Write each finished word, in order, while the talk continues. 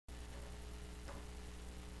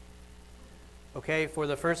Okay, for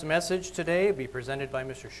the first message today, it'll be presented by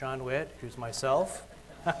Mr. Shawn Witt, who's myself.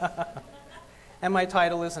 And my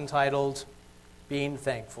title is entitled, Being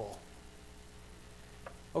Thankful.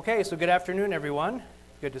 Okay, so good afternoon, everyone.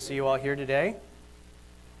 Good to see you all here today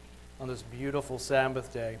on this beautiful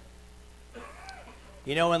Sabbath day.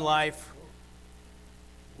 You know, in life,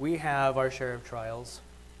 we have our share of trials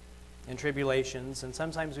and tribulations, and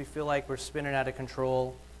sometimes we feel like we're spinning out of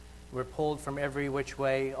control. We're pulled from every which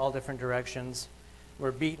way, all different directions.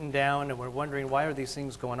 We're beaten down, and we're wondering, why are these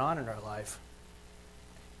things going on in our life?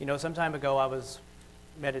 You know, some time ago, I was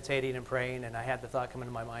meditating and praying, and I had the thought come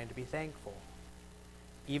into my mind to be thankful.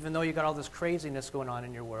 Even though you got all this craziness going on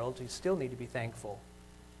in your world, you still need to be thankful.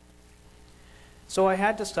 So I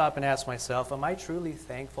had to stop and ask myself, am I truly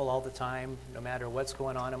thankful all the time, no matter what's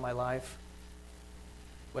going on in my life?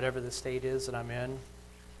 Whatever the state is that I'm in.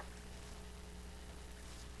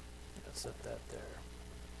 Set that there.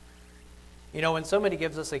 You know, when somebody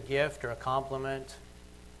gives us a gift or a compliment,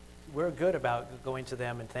 we're good about going to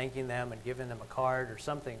them and thanking them and giving them a card or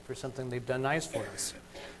something for something they've done nice for us.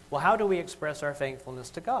 Well, how do we express our thankfulness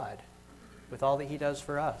to God with all that He does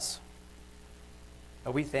for us?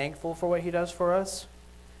 Are we thankful for what He does for us?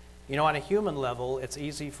 You know, on a human level, it's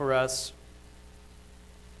easy for us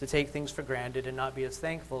to take things for granted and not be as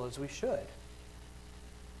thankful as we should.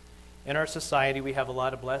 In our society, we have a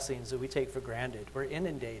lot of blessings that we take for granted. We're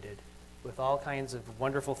inundated with all kinds of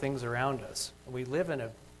wonderful things around us. And we live in a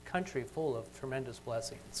country full of tremendous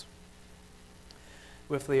blessings.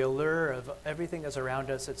 With the allure of everything that's around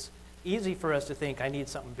us, it's easy for us to think, I need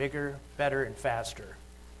something bigger, better, and faster.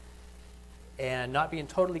 And not being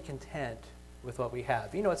totally content with what we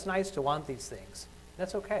have. You know, it's nice to want these things.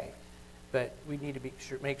 That's okay. But we need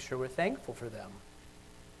to make sure we're thankful for them.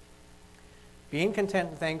 Being content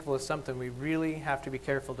and thankful is something we really have to be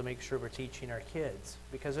careful to make sure we're teaching our kids,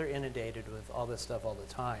 because they're inundated with all this stuff all the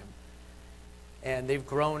time. And they've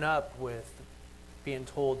grown up with being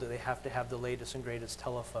told that they have to have the latest and greatest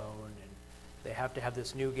telephone, and they have to have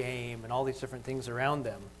this new game, and all these different things around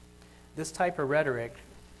them. This type of rhetoric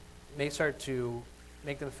may start to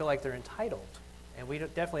make them feel like they're entitled. And we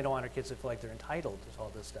definitely don't want our kids to feel like they're entitled to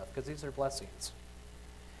all this stuff, because these are blessings.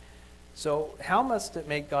 So how must it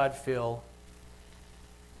make God feel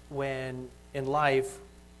when in life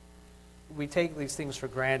we take these things for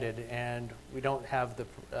granted and we don't have the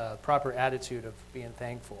proper attitude of being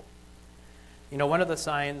thankful? You know, one of the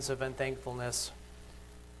signs of unthankfulness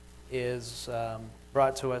is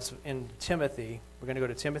brought to us in Timothy. We're going to go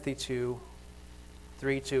to Timothy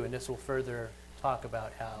 2:3-2, and this will further talk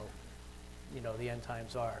about how, you know, the end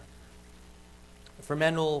times are. For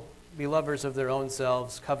men will be lovers of their own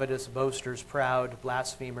selves, covetous, boasters, proud,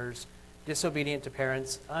 blasphemers, disobedient to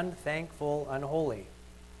parents, unthankful, unholy.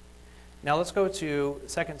 Now let's go to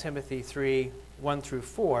 2 Timothy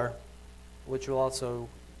 3:1-4, which will also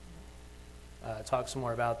talk some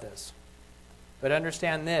more about this. But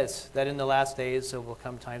understand this, that in the last days there will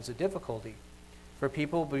come times of difficulty. For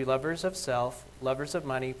people will be lovers of self, lovers of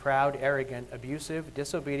money, proud, arrogant, abusive,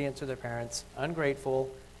 disobedient to their parents,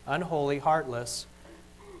 ungrateful, unholy, heartless,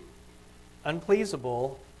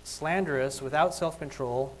 unpleasable, slanderous, without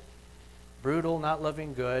self-control, brutal, not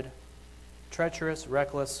loving good, treacherous,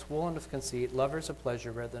 reckless, swollen with conceit, lovers of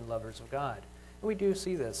pleasure rather than lovers of God. And we do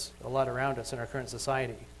see this a lot around us in our current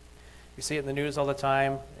society. You see it in the news all the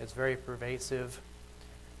time. It's very pervasive.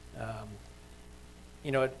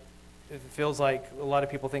 You know, it feels like a lot of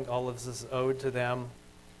people think all of this is owed to them.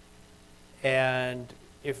 And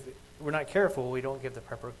if we're not careful, we don't give the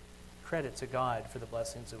proper credit to God for the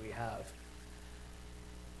blessings that we have.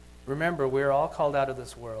 Remember, we're all called out of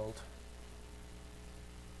this world.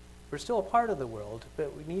 We're still a part of the world,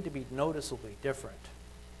 but we need to be noticeably different.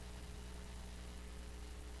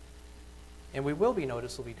 And we will be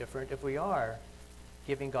noticeably different if we are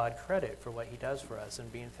giving God credit for what He does for us and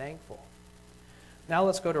being thankful. Now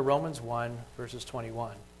let's go to Romans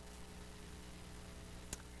 1:21.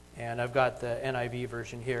 And I've got the NIV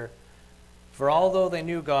version here. For although they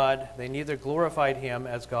knew God, they neither glorified Him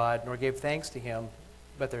as God nor gave thanks to Him,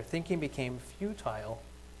 but their thinking became futile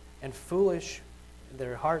and foolish.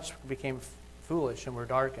 Their hearts became foolish and were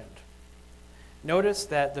darkened. Notice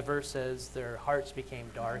that the verse says their hearts became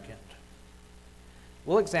darkened.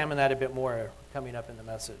 We'll examine that a bit more coming up in the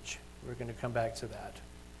message. We're going to come back to that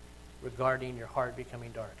regarding your heart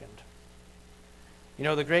becoming darkened. You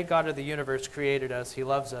know, the great God of the universe created us. He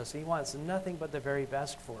loves us. He wants nothing but the very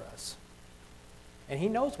best for us. And He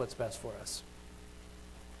knows what's best for us.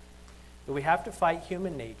 But we have to fight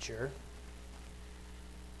human nature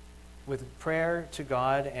with prayer to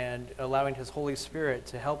God and allowing His Holy Spirit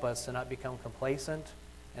to help us to not become complacent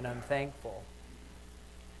and unthankful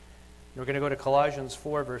We're going to go to Colossians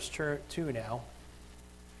 4, verse 2 now.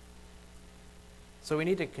 So we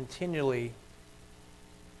need to continually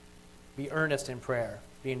be earnest in prayer,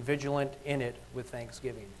 being vigilant in it with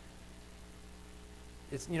thanksgiving.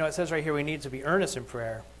 It says right here we need to be earnest in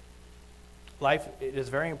prayer. It is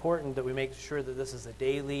very important that we make sure that this is a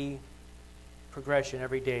daily progression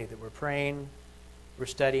every day, that we're praying, we're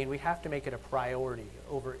studying. We have to make it a priority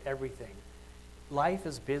over everything. Life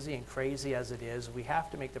is busy and crazy as it is. We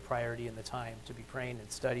have to make the priority in the time to be praying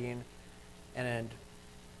and studying and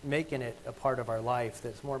making it a part of our life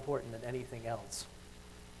that's more important than anything else.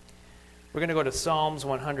 We're going to go to Psalms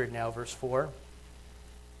 100 now, verse 4.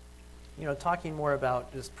 Talking more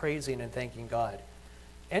about just praising and thanking God.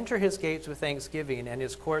 Enter his gates with thanksgiving and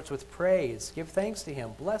his courts with praise. Give thanks to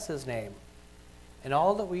him. Bless his name. In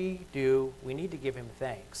all that we do, we need to give him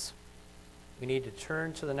thanks. We need to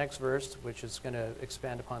turn to the next verse, which is going to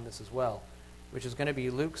expand upon this as well, which is going to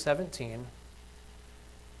be Luke 17,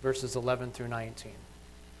 verses 11 through 19.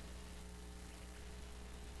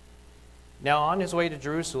 Now on his way to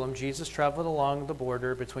Jerusalem, Jesus traveled along the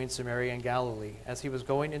border between Samaria and Galilee. As he was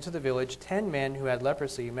going into the village, 10 men who had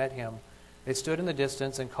leprosy met him. They stood in the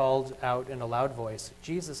distance and called out in a loud voice,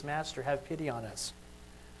 "Jesus, Master, have pity on us."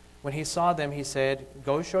 When he saw them, he said,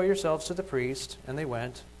 "Go show yourselves to the priest." And they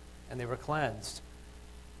went, and they were cleansed.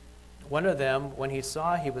 One of them, when he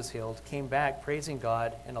saw he was healed, came back praising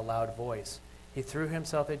God in a loud voice. He threw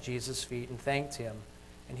himself at Jesus' feet and thanked him,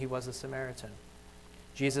 and he was a Samaritan.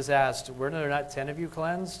 Jesus asked, "Were there not 10 of you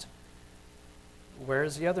cleansed? Where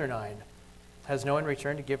is the other 9? Has no one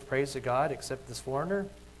returned to give praise to God except this foreigner?"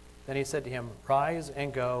 Then he said to him, "Rise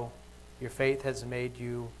and go. Your faith has made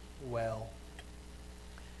you well."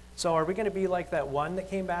 So are we going to be like that one that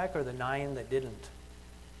came back or the 9 that didn't?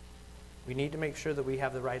 We need to make sure that we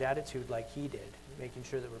have the right attitude like he did, making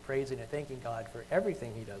sure that we're praising and thanking God for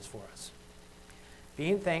everything he does for us.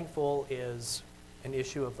 Being thankful is an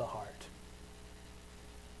issue of the heart.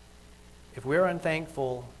 If we're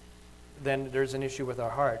unthankful, then there's an issue with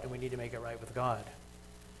our heart, and we need to make it right with God.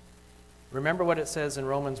 Remember what it says in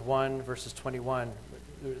Romans 1, verses 21.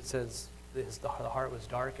 It says the heart was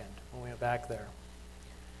darkened when we went back there.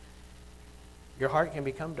 Your heart can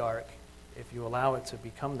become dark if you allow it to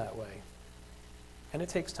become that way. And it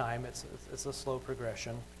takes time. It's a slow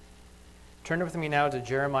progression. Turn with me now to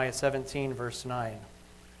Jeremiah 17, verse 9.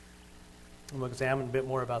 And we'll examine a bit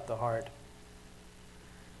more about the heart.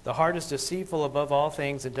 The heart is deceitful above all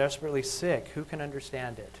things and desperately sick. Who can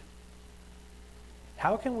understand it?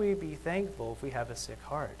 How can we be thankful if we have a sick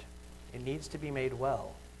heart? It needs to be made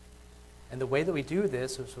well. And the way that we do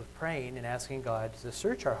this is with praying and asking God to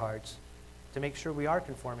search our hearts to make sure we are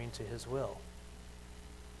conforming to his will.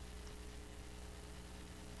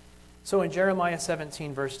 So in Jeremiah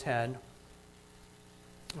 17, verse 10,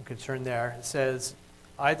 we can turn there, it says,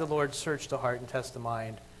 "I, the Lord, search the heart and test the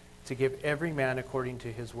mind, to give every man according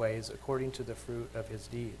to his ways, according to the fruit of his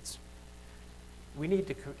deeds." We need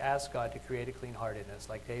to ask God to create a clean heart in us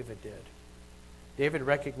like David did. David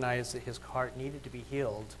recognized that his heart needed to be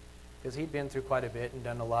healed because he'd been through quite a bit and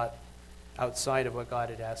done a lot outside of what God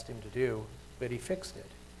had asked him to do, but he fixed it.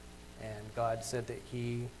 And God said that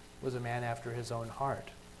he was a man after his own heart.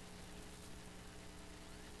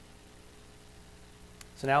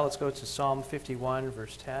 So now let's go to Psalm 51,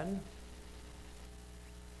 verse 10.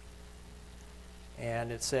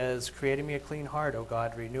 And it says, "Create in me a clean heart, O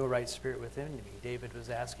God, renew a right spirit within me." David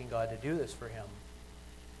was asking God to do this for him.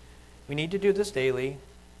 We need to do this daily.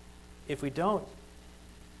 If we don't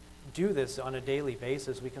do this on a daily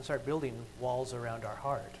basis, we can start building walls around our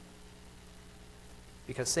heart.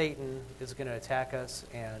 Because Satan is going to attack us,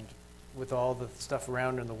 and with all the stuff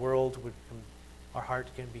around in the world, our heart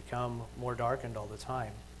can become more darkened all the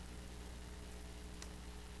time.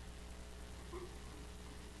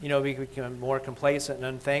 We become more complacent and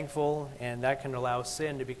unthankful, and that can allow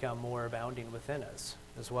sin to become more abounding within us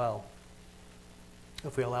as well,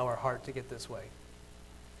 if we allow our heart to get this way.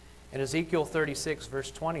 In Ezekiel 36, verse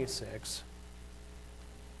 26,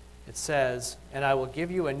 it says, "And I will give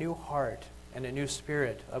you a new heart, and a new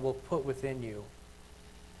spirit I will put within you.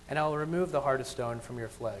 And I will remove the heart of stone from your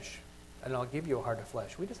flesh, and I'll give you a heart of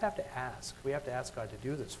flesh." We just have to ask. We have to ask God to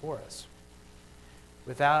do this for us.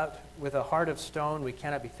 With a heart of stone, we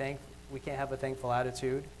can't have a thankful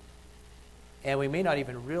attitude, and we may not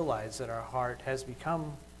even realize that our heart has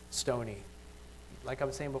become stony. Like I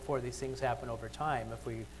was saying before, these things happen over time if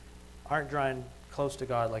we aren't drawing close to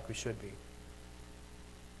God like we should be.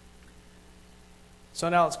 So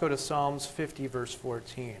now let's go to Psalms 50, verse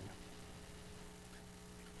 14.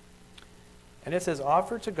 And it says,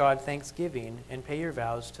 "Offer to God thanksgiving and pay your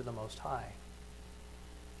vows to the Most High."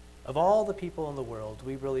 of all the people in the world,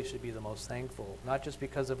 we really should be the most thankful, not just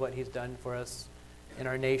because of what he's done for us in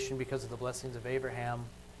our nation, because of the blessings of Abraham,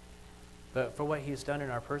 but for what he's done in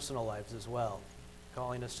our personal lives as well,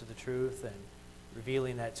 calling us to the truth and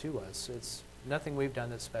revealing that to us. It's nothing we've done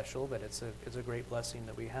that's special, but it's a great blessing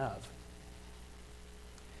that we have.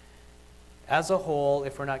 As a whole,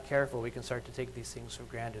 if we're not careful, we can start to take these things for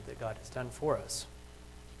granted that God has done for us.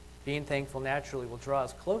 Being thankful naturally will draw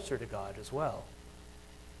us closer to God as well.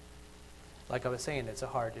 Like I was saying, it's a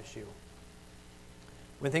heart issue.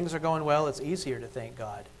 When things are going well, it's easier to thank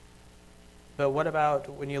God. But what about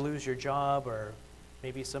when you lose your job, or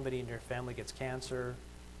maybe somebody in your family gets cancer,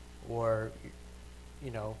 or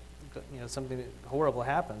something horrible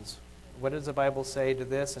happens? What does the Bible say to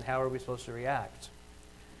this, and how are we supposed to react?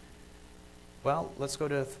 Well, let's go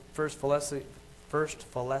to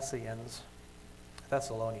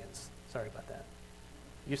Thessalonians. Sorry about that.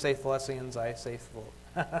 You say Thessalonians, I say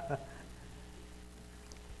Thessalonians.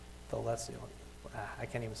 I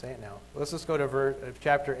can't even say it now. Let's just go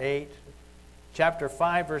to chapter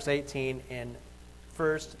 5, verse 18 in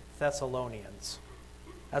 1 Thessalonians.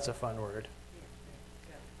 That's a fun word.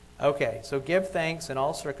 Okay, so give thanks in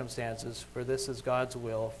all circumstances, for this is God's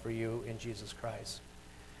will for you in Jesus Christ.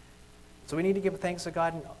 So we need to give thanks to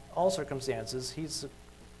God in all circumstances. He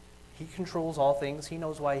controls all things. He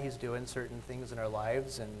knows why he's doing certain things in our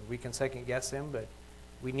lives, and we can second guess him, but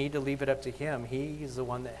we need to leave it up to him. He's the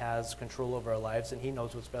one that has control over our lives, and he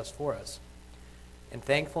knows what's best for us. And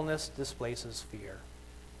thankfulness displaces fear.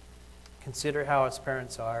 Consider how us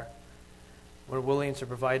parents are. We're willing to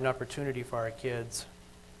provide an opportunity for our kids.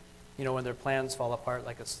 When their plans fall apart,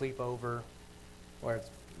 like a sleepover, or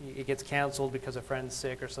it gets canceled because a friend's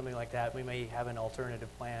sick or something like that, we may have an alternative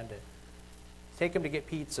plan to take them to get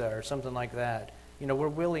pizza or something like that. We're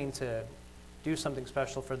willing to do something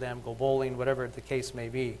special for them, go bowling, whatever the case may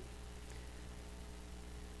be.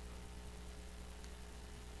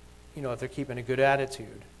 If they're keeping a good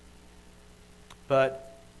attitude.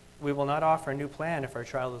 But we will not offer a new plan if our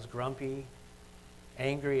child is grumpy,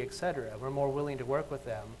 angry, etc. We're more willing to work with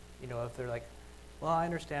them. If they're like, well, I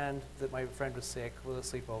understand that my friend was sick with a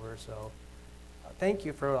sleepover, so thank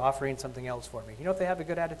you for offering something else for me. If they have a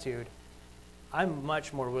good attitude, I'm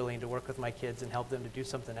much more willing to work with my kids and help them to do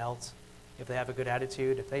something else. If they have a good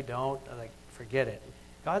attitude, if they don't, forget it.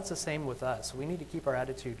 God's the same with us. We need to keep our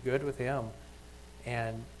attitude good with him,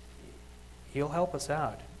 and he'll help us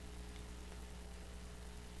out.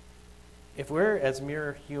 If we're, as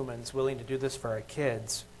mere humans, willing to do this for our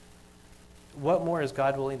kids, what more is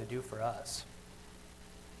God willing to do for us?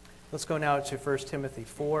 Let's go now to 1 Timothy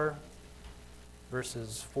 4,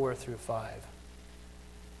 verses 4 through 5.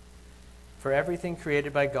 For everything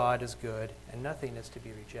created by God is good, and nothing is to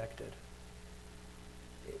be rejected,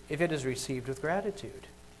 if it is received with gratitude.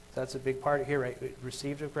 That's a big part here, right?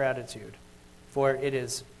 Received with gratitude. For it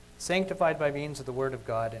is sanctified by means of the word of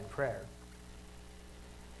God and prayer.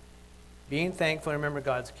 Being thankful and remember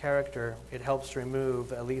God's character, it helps to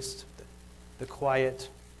remove at least the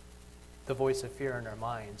voice of fear in our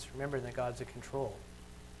minds, remembering that God's in control.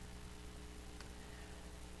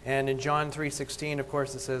 And in John 3:16, of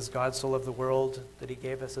course, it says, God so loved the world that he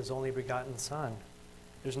gave us his only begotten Son.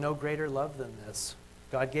 There's no greater love than this.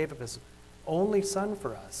 God gave up his only Son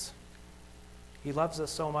for us. He loves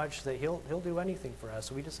us so much that he'll do anything for us.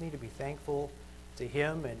 So we just need to be thankful to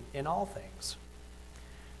him in all things.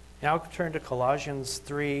 Now turn to Colossians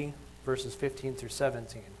 3, verses 15 through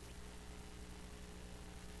 17.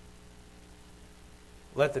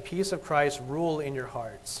 Let the peace of Christ rule in your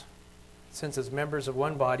hearts, since as members of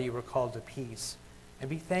one body you were called to peace, and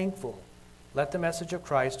be thankful. Let the message of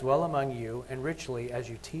Christ dwell among you, and richly as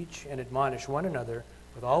you teach and admonish one another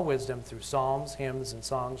with all wisdom through psalms, hymns, and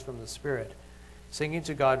songs from the Spirit, singing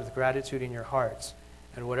to God with gratitude in your hearts.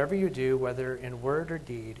 And whatever you do, whether in word or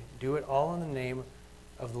deed, do it all in the name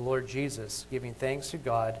of the Lord Jesus, giving thanks to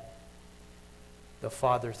God the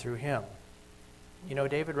Father through him.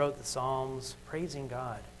 David wrote the Psalms praising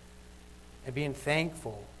God and being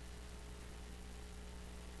thankful.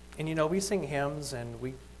 And we sing hymns and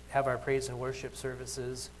we have our praise and worship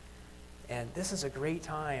services. And this is a great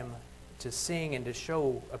time to sing and to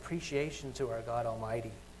show appreciation to our God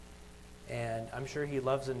Almighty. And I'm sure he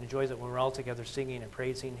loves and enjoys it when we're all together singing and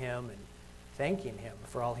praising him and thanking him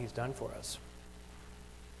for all he's done for us.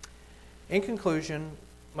 In conclusion,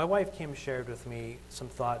 my wife Kim shared with me some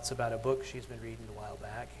thoughts about a book she's been reading a while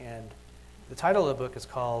back, and the title of the book is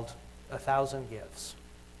called 1,000 Gifts.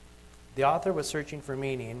 The author was searching for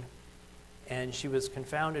meaning, and she was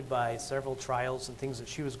confounded by several trials and things that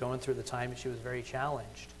she was going through at the time, and she was very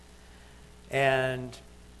challenged. And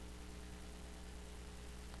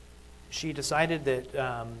she decided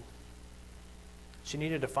that she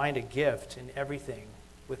needed to find a gift in everything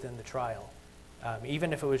within the trial.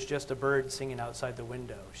 Even if it was just a bird singing outside the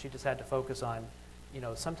window, she just had to focus on,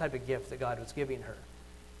 some type of gift that God was giving her.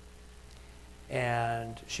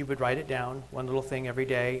 And she would write it down, one little thing every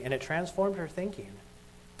day, and it transformed her thinking.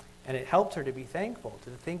 And it helped her to be thankful,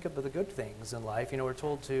 to think of the good things in life. We're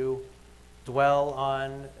told to dwell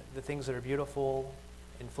on the things that are beautiful.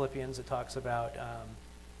 In Philippians, it talks about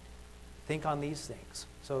think on these things.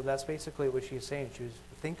 So that's basically what she's saying. She was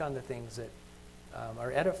think on the things that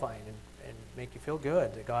are edifying and make you feel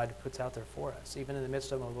good, that God puts out there for us, even in the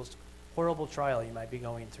midst of a most horrible trial you might be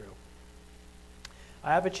going through.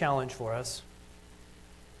 I have a challenge for us.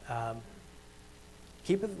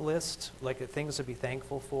 Keep a list like of things to be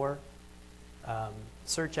thankful for.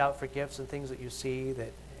 Search out for gifts and things that you see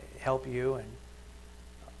that help you, and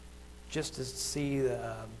just to see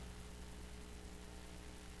the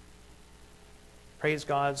praise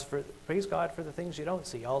God for the things you don't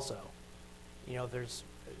see also.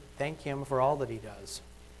 Thank Him for all that He does.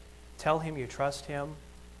 Tell Him you trust Him,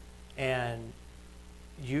 and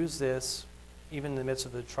use this even in the midst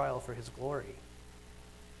of the trial for His glory.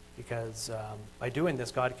 Because by doing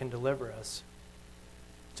this, God can deliver us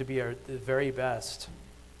to be the very best.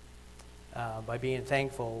 By being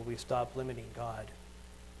thankful, we stop limiting God.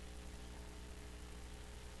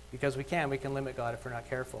 Because we can limit God if we're not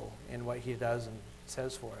careful in what He does and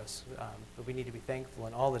says for us. But we need to be thankful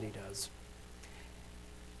in all that He does.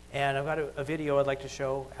 And I've got a video I'd like to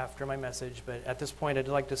show after my message, but at this point I'd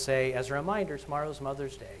like to say, as a reminder, tomorrow's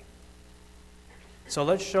Mother's Day. So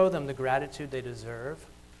let's show them the gratitude they deserve.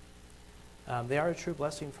 They are a true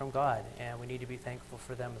blessing from God, and we need to be thankful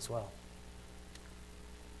for them as well.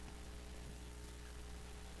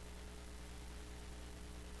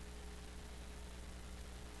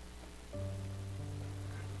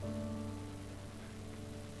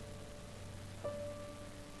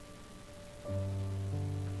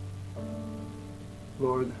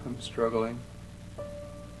 Lord, I'm struggling.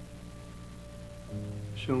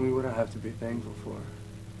 Show me what I have to be thankful for.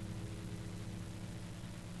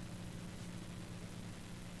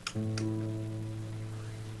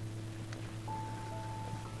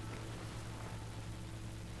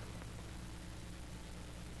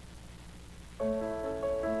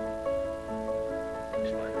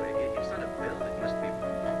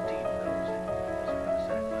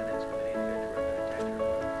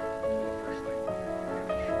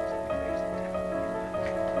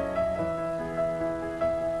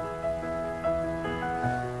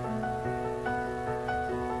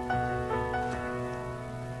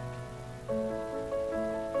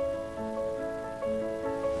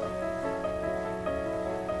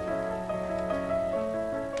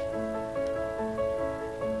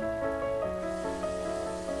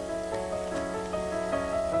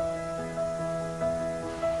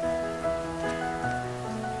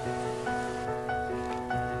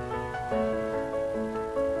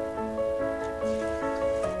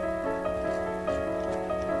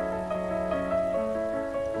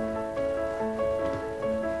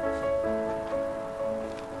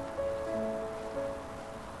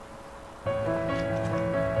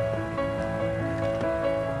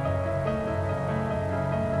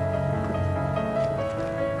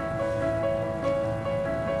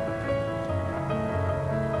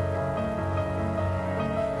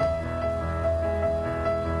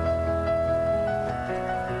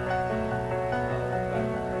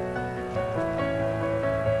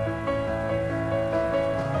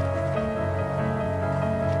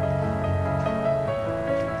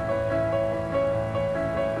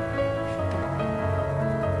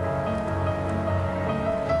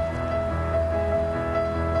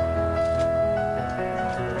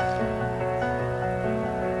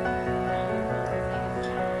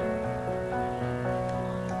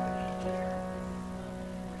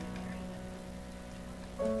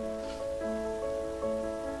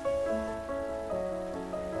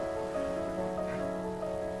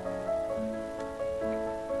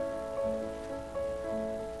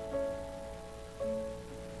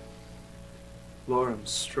 Lord, I'm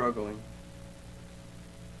struggling.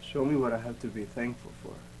 Show me what I have to be thankful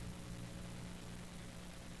for.